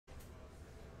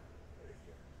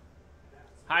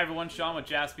Hi everyone, Sean with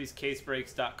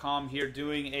JaspysCaseBreaks.com here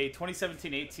doing a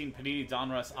 2017-18 Panini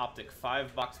Donruss Optic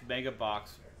 5-box mega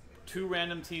box. 2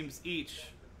 random teams each,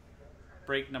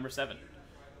 break number 7.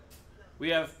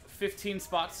 We have 15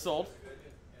 spots sold.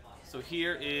 So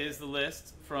here is the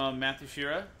list from Matthew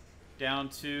Shearer down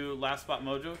to Last Spot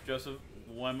Mojo, Joseph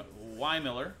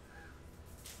Weimiller.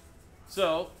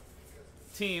 So,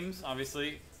 teams,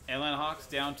 obviously, Atlanta Hawks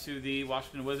down to the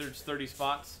Washington Wizards, 30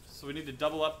 spots. So we need to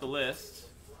double up the list.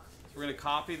 So we're going to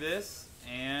copy this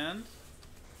and,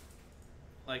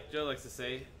 like Joe likes to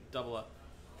say, double up.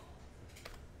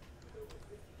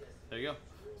 There you go.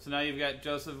 So now you've got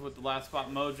Joseph with the Last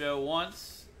Spot Mojo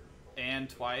once and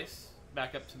twice.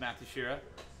 Back up to Matthew Shearer.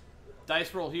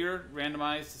 Dice roll here,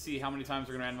 randomize to see how many times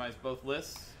we're going to randomize both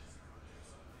lists.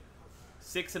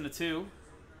 6 and a 2,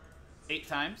 8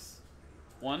 times.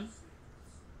 1,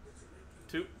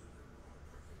 2,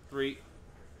 3,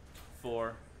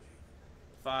 4,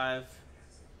 5,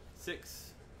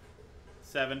 6,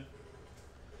 7,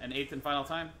 and 8th and final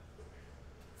time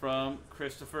from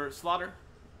Christopher Slaughter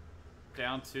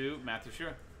down to Matthew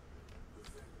Shearer.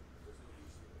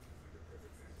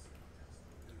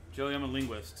 Joey, I'm a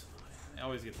linguist. I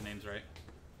always get the names right.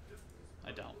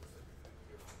 I don't.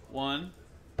 1,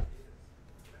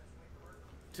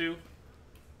 2,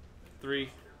 3,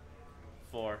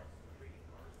 4,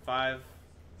 5,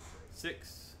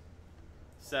 6,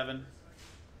 7,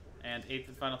 and 8th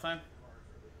and final time.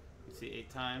 You see 8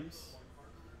 times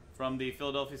from the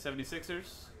Philadelphia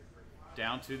 76ers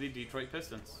down to the Detroit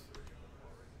Pistons.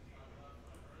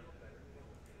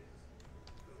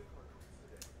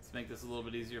 Let's make this a little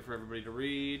bit easier for everybody to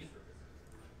read.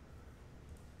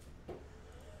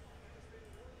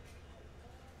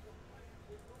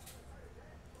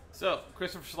 So,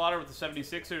 Christopher Slaughter with the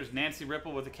 76ers, Nancy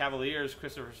Ripple with the Cavaliers,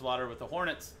 Christopher Slaughter with the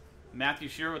Hornets, Matthew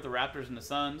Shearer with the Raptors and the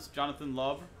Suns, Jonathan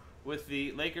Love with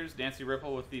the Lakers, Nancy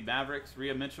Ripple with the Mavericks,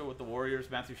 Rhea Mitchell with the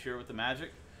Warriors, Matthew Shearer with the Magic,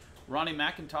 Ronnie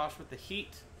McIntosh with the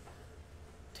Heat,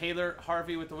 Taylor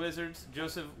Harvey with the Wizards,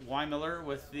 Joseph Weimiller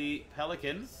with the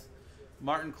Pelicans,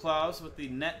 Martin Klaus with the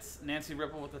Nets, Nancy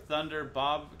Ripple with the Thunder,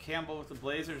 Bob Campbell with the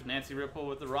Blazers, Nancy Ripple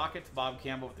with the Rockets, Bob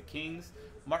Campbell with the Kings,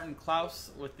 Martin Klaus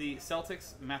with the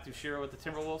Celtics, Matthew Shearer with the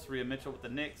Timberwolves, Rhea Mitchell with the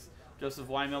Knicks, Joseph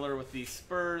Weimiller with the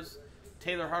Spurs,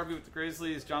 Taylor Harvey with the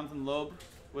Grizzlies, Jonathan Loeb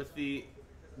with the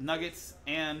Nuggets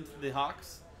and the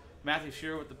Hawks, Matthew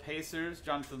Shearer with the Pacers,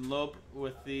 Jonathan Loeb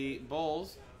with the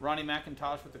Bulls, Ronnie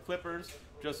McIntosh with the Clippers,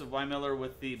 Joseph Weimiller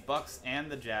with the Bucks and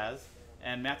the Jazz,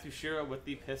 and Matthew Shearer with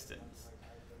the Pistons.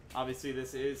 Obviously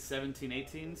this is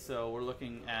 17-18, so we're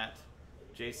looking at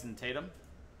Jason Tatum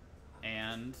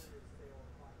and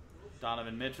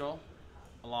Donovan Mitchell,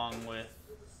 along with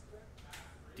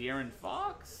De'Aaron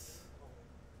Fox,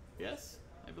 yes,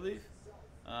 I believe.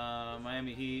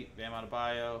 Miami Heat, Bam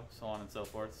Adebayo, so on and so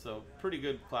forth. So pretty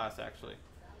good class, actually.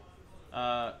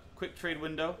 Quick trade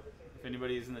window, if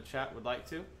anybody is in the chat would like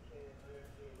to.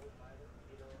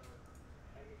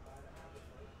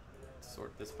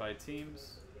 Sort this by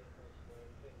teams.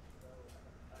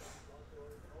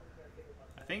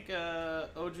 I think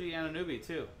OG Anunoby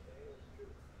too.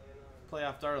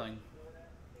 Playoff darling.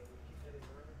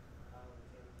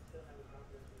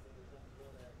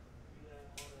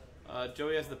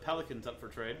 Joey has the Pelicans up for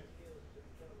trade.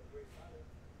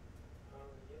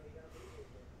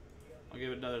 I'll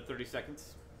give it another 30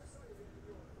 seconds.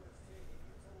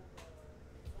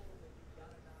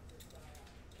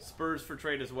 Spurs for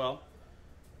trade as well.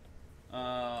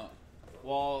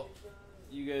 While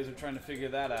you guys are trying to figure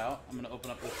that out, I'm going to open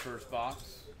up this first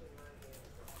box.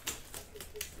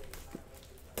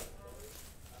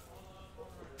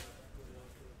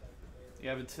 You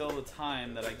have until the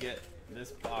time that I get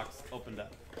this box opened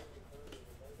up.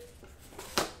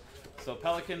 So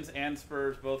Pelicans and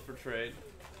Spurs both for trade.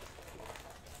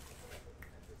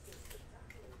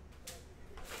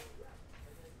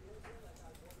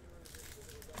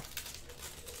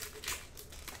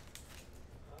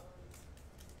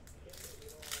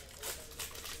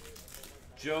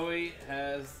 Joey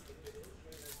has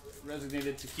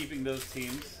resignated to keeping those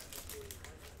teams,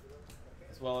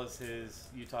 as well as his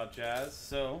Utah Jazz.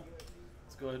 So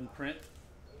let's go ahead and print.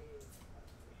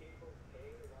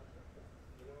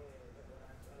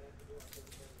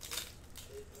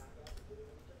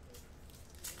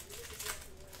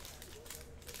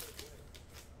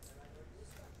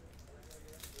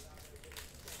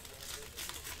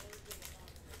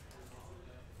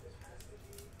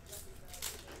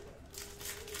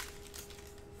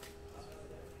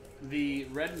 The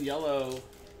red and yellow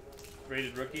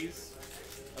graded rookies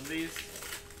of these,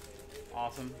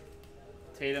 awesome.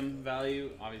 Tatum value,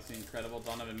 obviously incredible.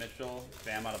 Donovan Mitchell,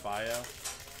 Bam Adebayo.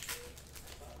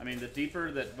 I mean, the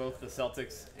deeper that both the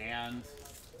Celtics and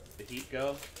the Heat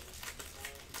go,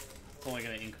 it's only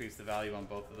going to increase the value on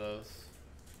both of those.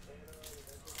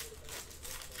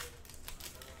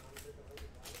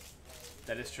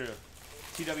 That is true.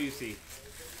 TWC.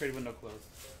 Trade window closed.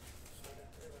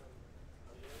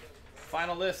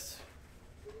 Final list.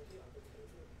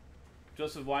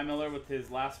 Joseph Weimiller with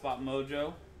his last spot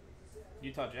mojo.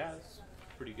 Utah Jazz.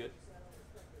 Pretty good.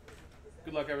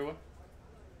 Good luck, everyone.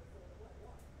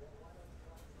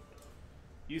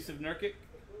 Yusuf Nurkic.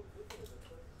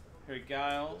 Harry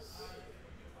Giles.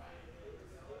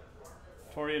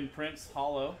 Torian Prince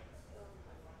Hollow.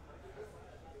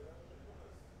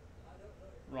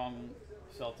 Wrong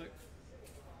Celtic.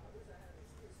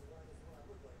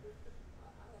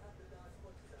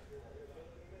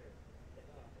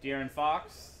 De'Aaron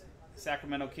Fox,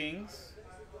 Sacramento Kings,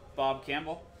 Bob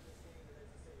Campbell.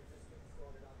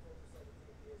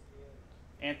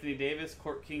 Anthony Davis,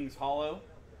 Court Kings Hollow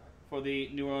for the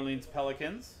New Orleans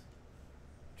Pelicans.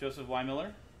 Joseph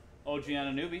Weimiller. OG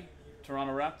Anunoby,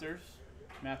 Toronto Raptors,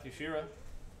 Matthew Shira.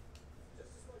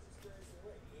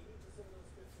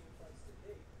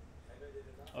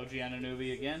 OG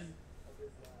Anunoby again,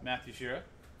 Matthew Shira.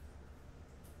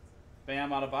 Bam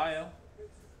Adebayo,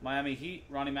 Miami Heat,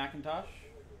 Ronnie McIntosh.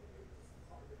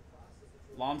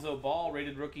 Lonzo Ball,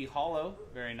 rated rookie hollow,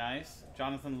 very nice.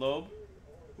 Jonathan Loeb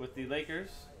with the Lakers.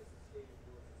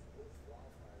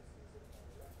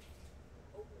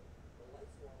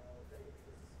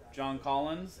 John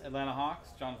Collins, Atlanta Hawks,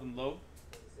 Jonathan Loeb.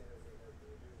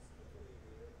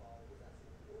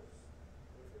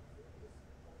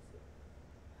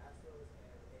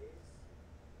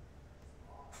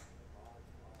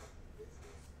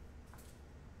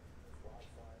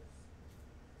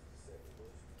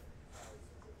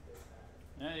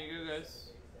 There you go, guys.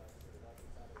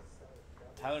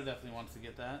 Tyler definitely wants to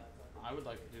get that. I would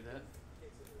like to do that.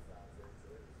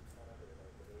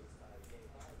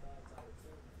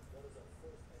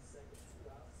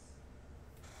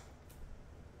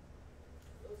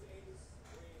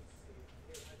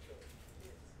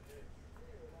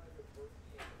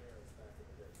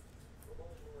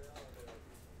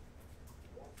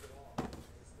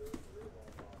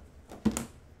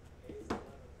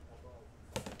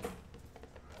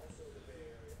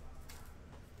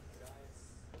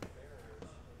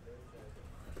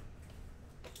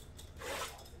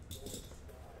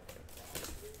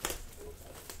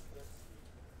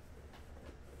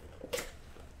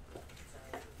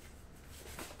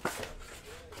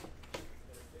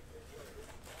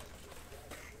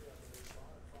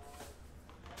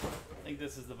 I think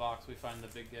this is the box we find the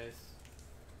big guys.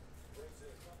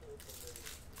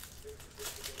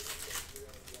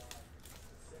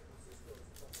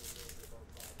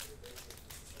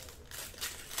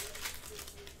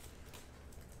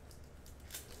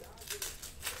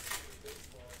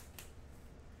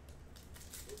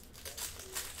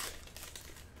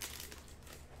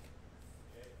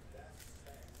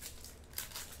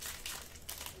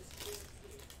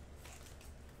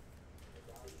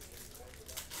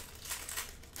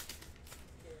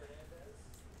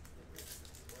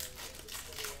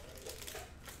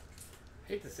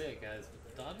 Hate to say it, guys,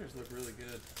 but the Dodgers look really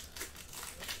good.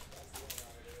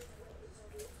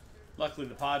 Luckily,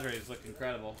 the Padres look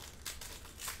incredible.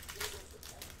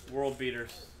 World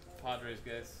beaters, Padres,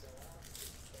 guys.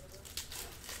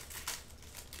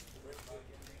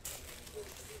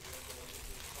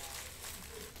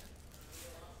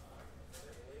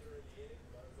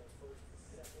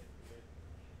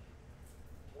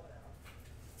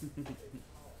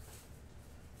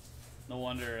 No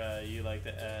wonder you like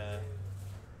the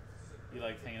you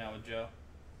liked hanging out with Joe.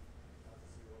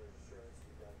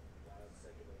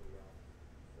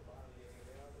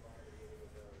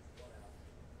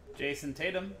 Jason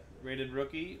Tatum, rated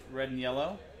rookie, red and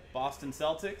yellow. Boston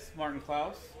Celtics, Martin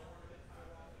Klaus.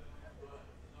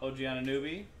 OG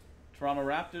Anunoby. Toronto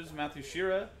Raptors, Matthew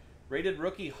Shira. Rated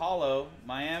rookie hollow,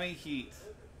 Miami Heat.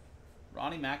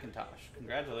 Ronnie McIntosh.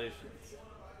 Congratulations.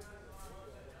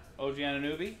 OG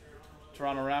Anunoby.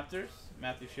 Toronto Raptors,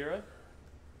 Matthew Shira.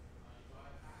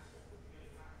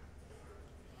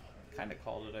 Kind of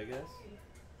called it, I guess.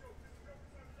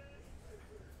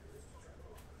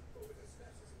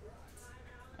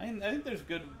 I think there's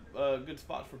good good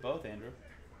spots for both, Andrew.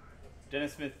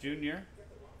 Dennis Smith Jr.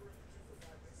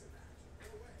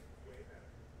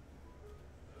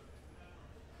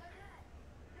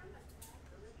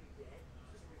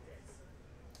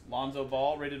 Lonzo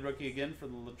Ball, rated rookie again for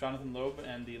the Jonathan Loeb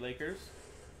and the Lakers.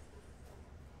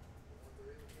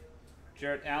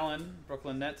 Jarrett Allen,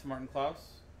 Brooklyn Nets, Martin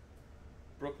Klaus.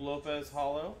 Brooke Lopez,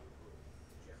 hollow.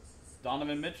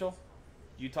 Donovan Mitchell,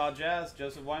 Utah Jazz,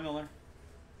 Joseph Weimiller.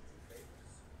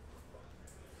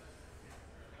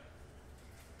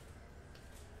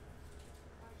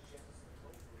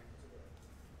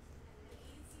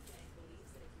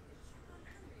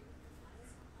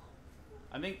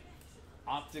 I think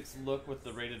Optic's look with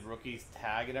the rated rookies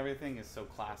tag and everything is so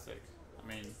classic. I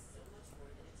mean,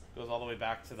 goes all the way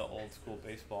back to the old school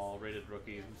baseball rated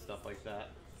rookies and stuff like that.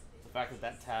 The fact that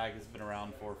that tag has been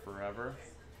around for forever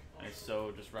and it's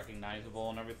so just recognizable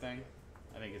and everything,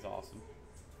 I think is awesome.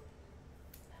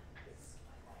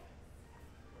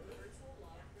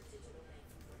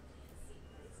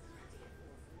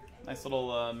 Nice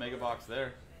little mega box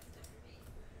there.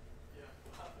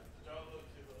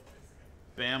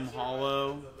 Bam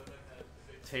Hollow,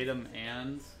 Tatum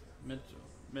and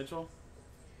Mitchell.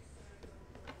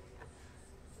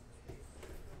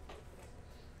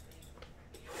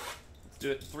 Let's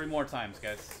do it 3 more times,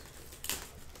 guys.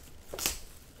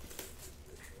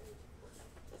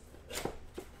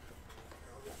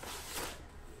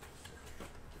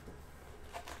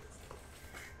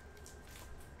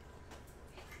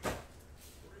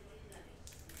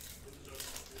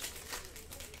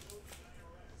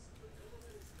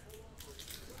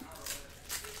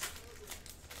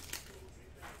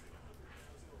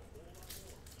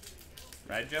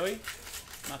 Right, Joey?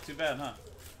 Not too bad, huh?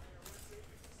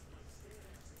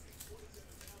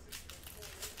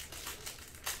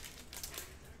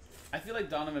 I feel like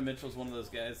Donovan Mitchell's one of those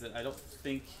guys that I don't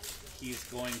think he's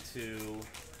going to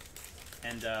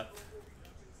end up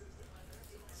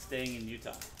staying in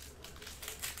Utah.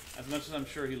 As much as I'm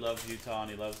sure he loves Utah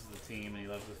and he loves the team and he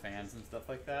loves the fans and stuff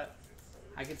like that,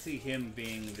 I could see him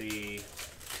being the...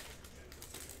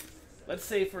 Let's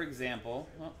say, for example...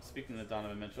 Well, speaking of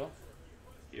Donovan Mitchell...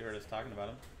 You heard us talking about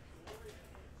him.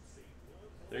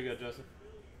 There you go, Joseph.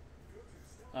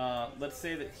 Let's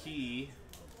say that he...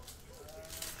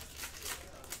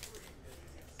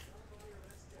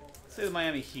 Say the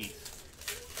Miami Heat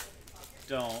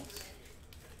don't...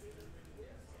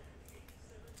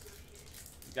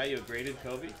 Got you a graded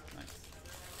Kobe? Nice.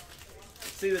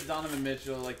 Let's say that Donovan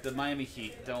Mitchell, like the Miami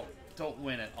Heat, don't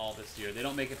win it all this year. They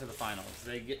don't make it to the finals.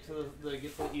 They get to the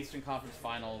Eastern Conference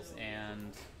Finals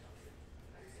and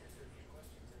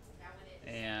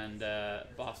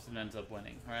Boston ends up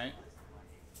winning, right?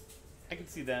 I could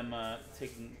see them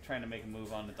trying to make a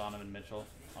move on to Donovan Mitchell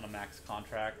on a max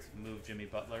contract, move Jimmy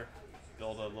Butler,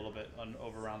 build a little bit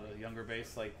over around the younger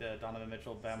base like Donovan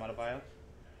Mitchell, Bam Adebayo.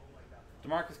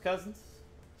 DeMarcus Cousins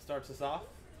starts us off.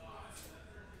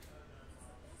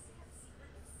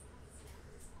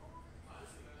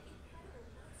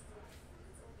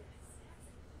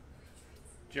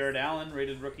 Jared Allen,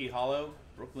 rated rookie hollow,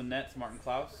 Brooklyn Nets, Martin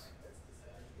Klaus.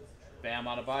 Bam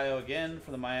Adebayo again for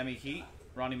the Miami Heat,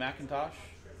 Ronnie McIntosh.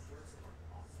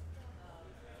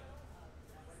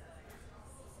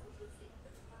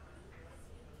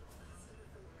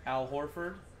 Al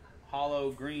Horford,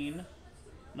 hollow green,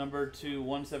 number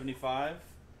 2/175,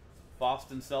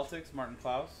 Boston Celtics, Martin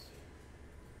Klaus.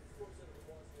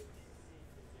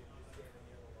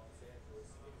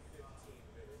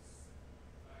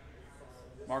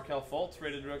 Markelle Fultz,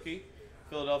 rated rookie,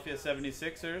 Philadelphia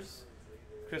 76ers,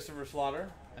 Christopher Slaughter.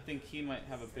 I think he might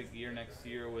have a big year next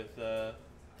year with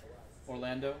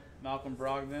Orlando. Malcolm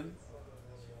Brogdon.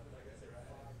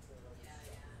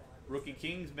 Rookie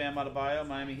Kings, Bam Adebayo,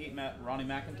 Miami Heat, Ronnie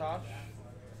McIntosh.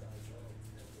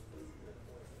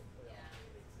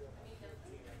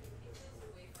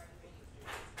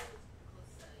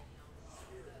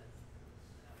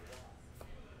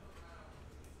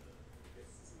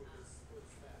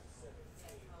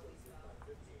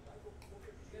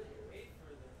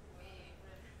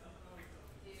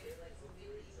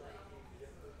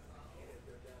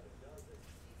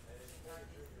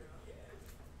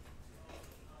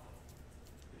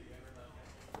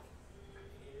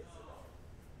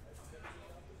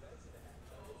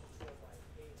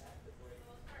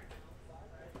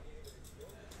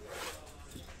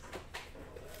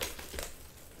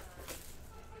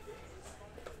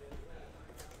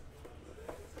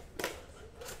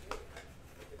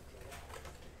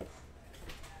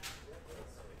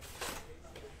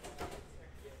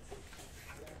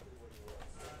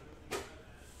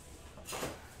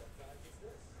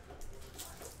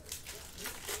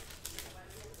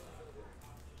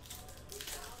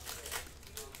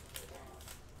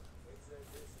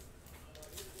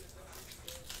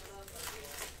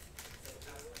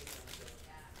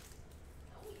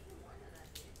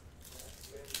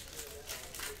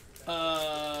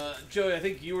 Joey, I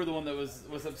think you were the one that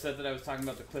was upset that I was talking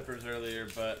about the Clippers earlier,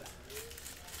 but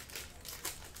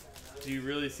do you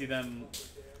really see them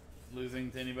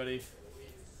losing to anybody.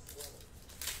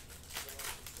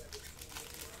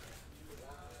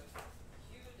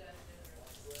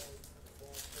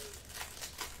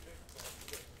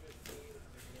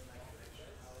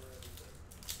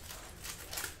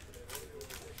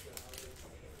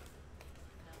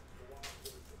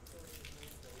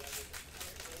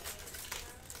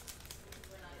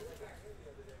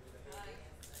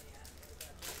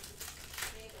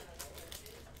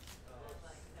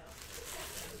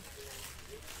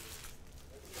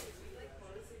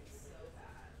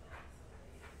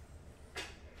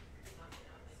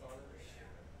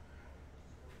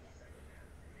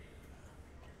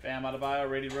 Bam Adebayo,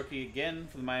 rated rookie again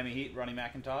for the Miami Heat, Ronnie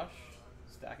McIntosh.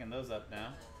 Stacking those up now.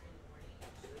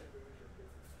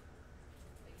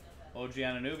 OG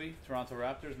Anunoby, Toronto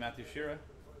Raptors, Matthew Shira.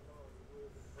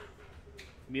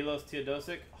 Milos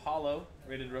Teodosic, hollow,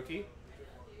 rated rookie.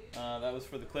 That was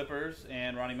for the Clippers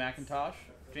and Ronnie McIntosh.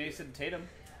 Jason Tatum,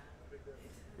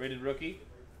 rated rookie.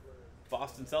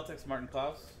 Boston Celtics, Martin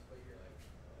Klaus.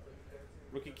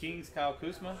 Rookie Kings, Kyle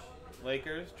Kuzma.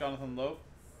 Lakers, Jonathan Lope.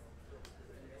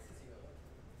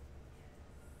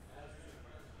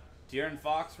 De'Aaron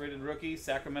Fox, rated rookie.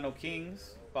 Sacramento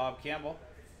Kings, Bob Campbell.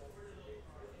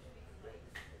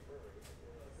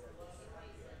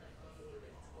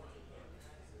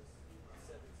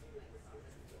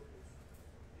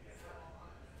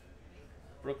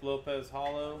 Brooke Lopez,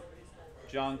 hollow.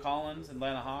 John Collins,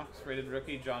 Atlanta Hawks, rated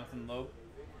rookie. Jonathan Lope.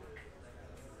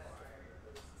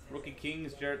 Rookie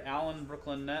Kings, Jarrett Allen,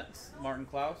 Brooklyn Nets, Martin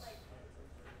Klaus.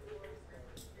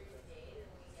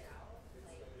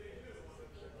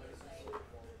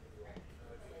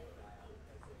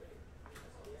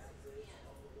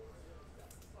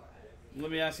 Let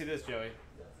me ask you this, Joey.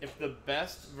 If the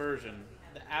best version,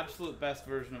 the absolute best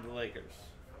version of the Lakers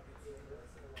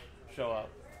show up,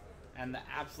 and the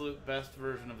absolute best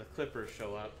version of the Clippers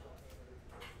show up,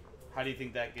 how do you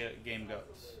think that game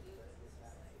goes?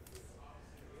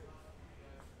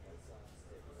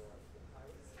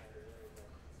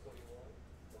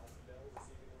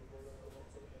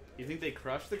 You think they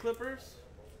crush the Clippers?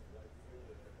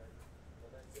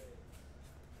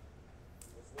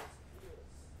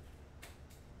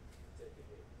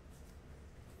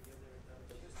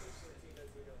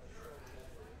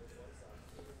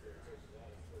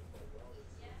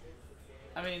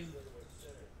 I mean,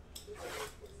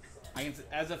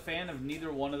 as a fan of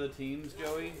neither one of the teams,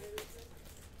 Joey,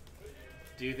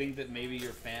 do you think that maybe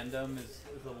your fandom is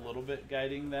a little bit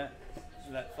guiding that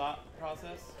thought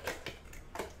process?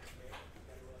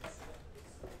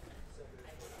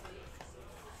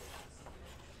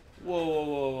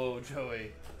 Whoa,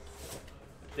 Joey.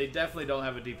 They definitely don't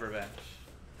have a deeper bench.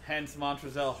 Hence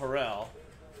Montrezl Harrell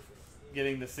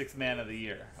getting the 6th Man of the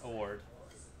Year award.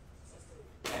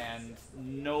 And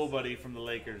nobody from the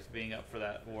Lakers being up for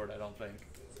that award, I don't think.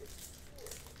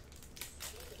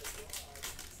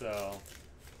 So,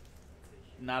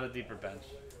 not a deeper bench.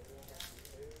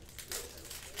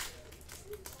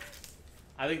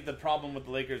 I think the problem with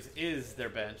the Lakers is their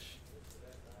bench.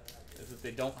 Is that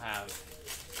they don't have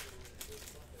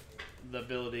the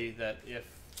ability that if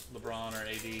LeBron or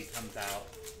AD comes out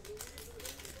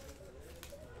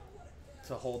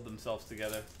to hold themselves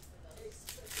together.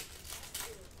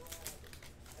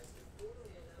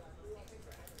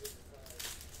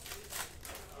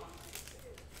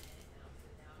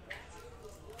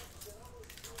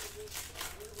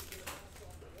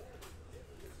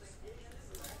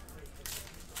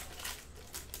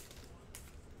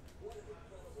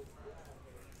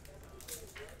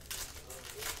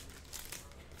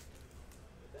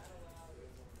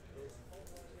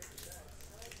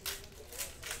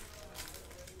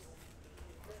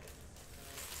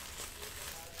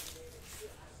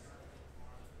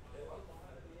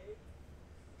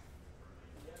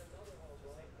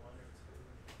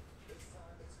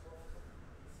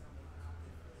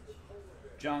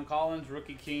 John Collins,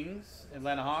 rookie Kings,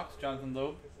 Atlanta Hawks, Jonathan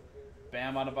Lope.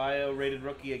 Bam Adebayo, rated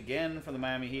rookie again for the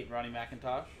Miami Heat, Ronnie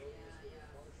McIntosh.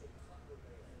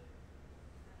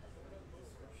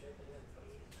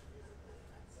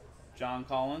 John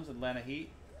Collins, Atlanta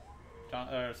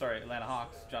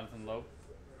Hawks, Jonathan Lope.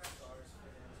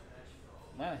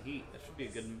 Atlanta Heat, that should be a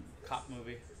good cop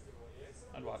movie.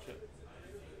 I'd watch it.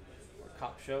 Or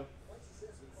cop show.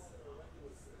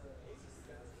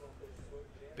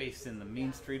 Based in the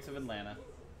mean streets of Atlanta.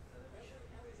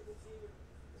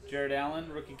 Jarrett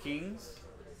Allen, rookie Kings.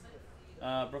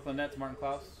 Brooklyn Nets, Martin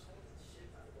Klaus.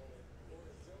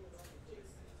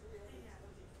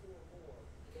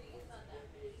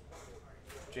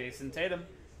 Jason Tatum,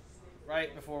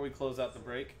 right before we close out the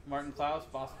break. Martin Klaus,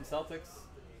 Boston Celtics.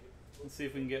 Let's see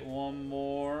if we can get one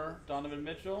more. Donovan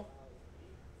Mitchell.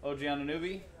 OG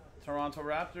Anunoby. Toronto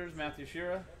Raptors. Matthew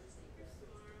Shearer.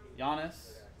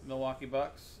 Giannis. Milwaukee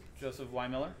Bucks. Joseph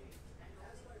Miller.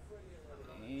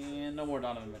 And no more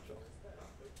Donovan Mitchell.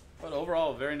 But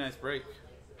overall, a very nice break.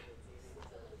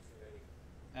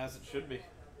 As it should be.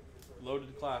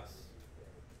 Loaded class.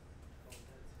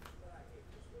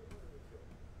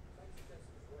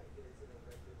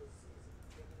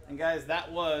 And guys, that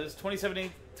was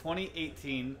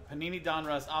 2018 Panini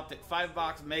Donruss Optic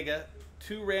 5-box Mega.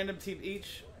 2 random team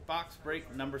each. Box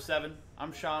break number 7.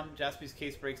 I'm Sean,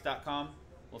 JaspysCaseBreaks.com.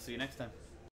 We'll see you next time.